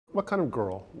What kind of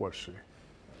girl was she?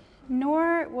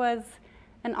 Noor was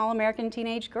an all-American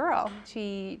teenage girl.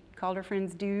 She called her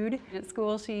friends dude. At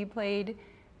school she played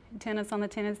tennis on the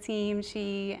tennis team.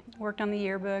 She worked on the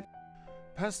yearbook.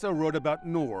 Pesto wrote about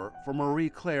Noor for Marie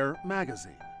Claire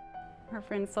magazine. Her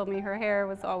friends told me her hair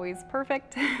was always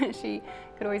perfect. She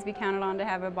could always be counted on to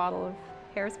have a bottle of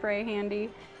hairspray handy.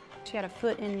 She had a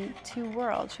foot in two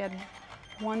worlds. She had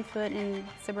one foot in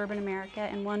suburban America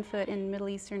and one foot in Middle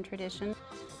Eastern tradition.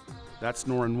 That's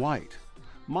Noor in white,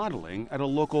 modeling at a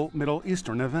local Middle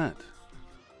Eastern event.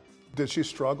 Did she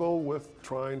struggle with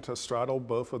trying to straddle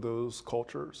both of those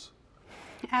cultures?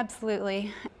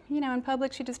 Absolutely. You know, in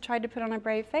public she just tried to put on a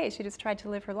brave face. She just tried to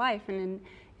live her life and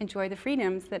enjoy the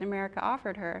freedoms that America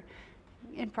offered her.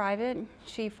 In private,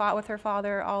 she fought with her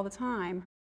father all the time.